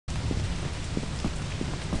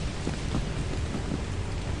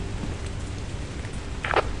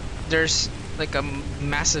there's like a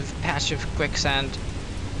massive patch of quicksand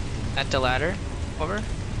at the ladder. Over.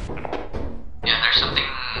 Yeah, there's something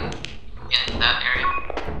in that area.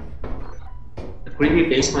 The creepy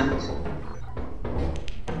basement.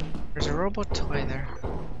 There's a robot toy there.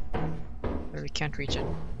 But we can't reach it.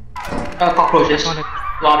 Cockroaches. Found it.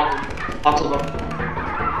 Lots of them.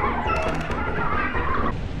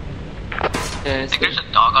 I think there's a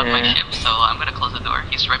dog on my ship, so I'm gonna close the door.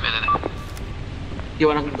 He's right by the. You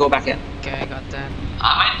wanna go back in? Okay, I got that.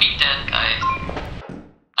 I might be dead, guys.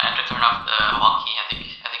 I have to turn off the walkie. I think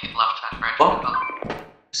it left transfer.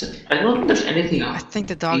 What? I don't think there's anything. I think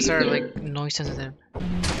the dogs are like noise sensitive.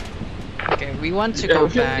 Okay, we want to go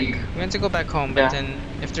back. We want to go back home, but then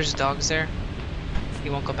if there's dogs there, we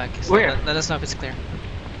won't go back. So Where? let us know if it's clear.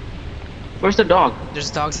 Where's the dog? There's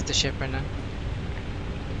dogs at the ship right now.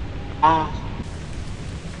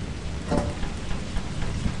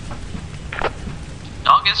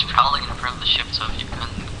 Dog is prowling in front of the ship, so if you can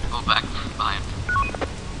go back behind.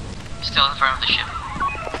 Still in front of the ship.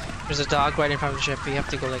 There's a dog right in front of the ship. We have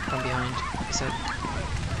to go like from behind. He said.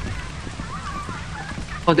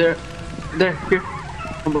 Oh, they're here.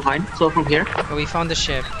 From behind. So from here. But we found the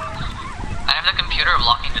ship. I have the computer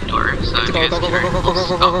blocking the door, so if you Go, guys go, go, hear go, it, go, go,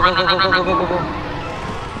 go, go, run, go, run, go, run, go, run, go, go, run. go.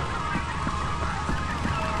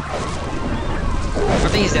 I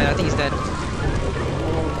think he's dead. I think he's dead. I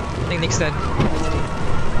think Nick's dead.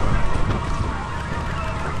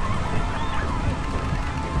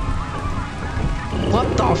 What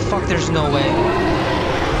the fuck? There's no way.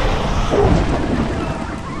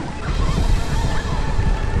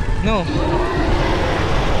 No.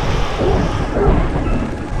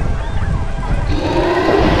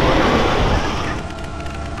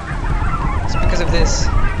 It's because of this.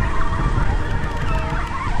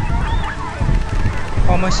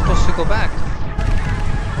 How am I supposed to go back?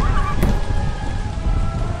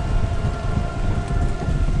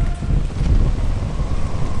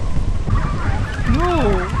 No!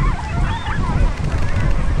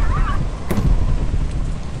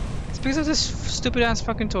 It's because of this stupid ass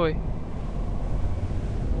fucking toy.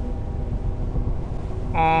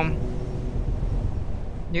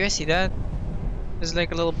 Do you guys see that? There's like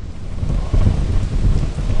there's a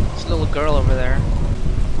little girl over there.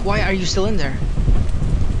 Why are you still in there?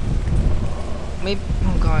 Maybe.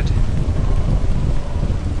 Oh god.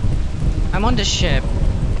 I'm on the ship.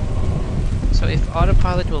 So if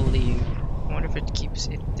autopilot will leave, I wonder if it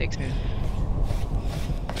takes me.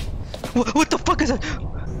 What the fuck is that?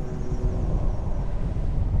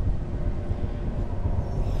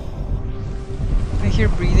 I hear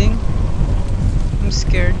breathing. I'm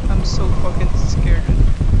scared. I'm so fucking scared.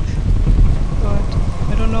 God,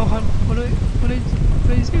 I don't know how. What do I do?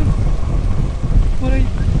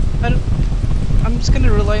 I'm just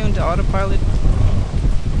gonna rely on the autopilot.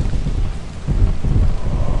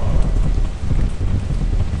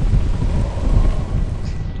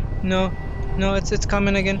 No, it's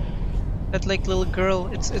coming again. That like little girl,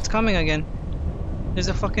 it's coming again. There's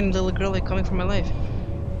a fucking little girl like coming for my life.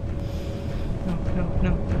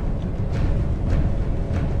 No.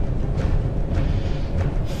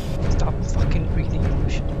 Stop fucking breathing,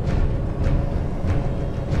 Lucian.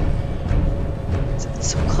 It's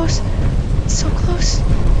so close. It's so close.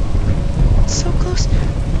 It's so close.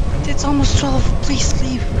 It's almost 12. Please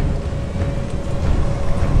leave.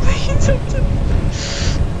 Please.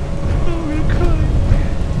 Oh my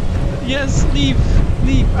god. Yes, leave.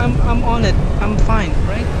 I'm on it. I'm fine,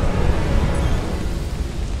 right?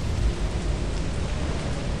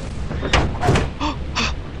 Oh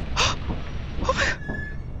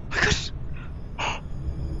my god.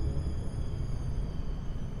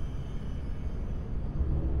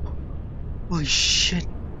 Holy shit.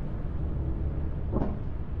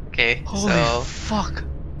 Okay, Holy so fuck.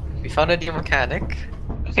 we found a new mechanic.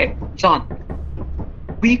 Okay, John.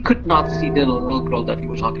 We could not see the little girl that you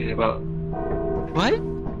were talking about. What?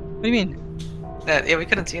 What do you mean? Yeah, we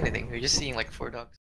couldn't see anything. We were just seeing like 4 dogs.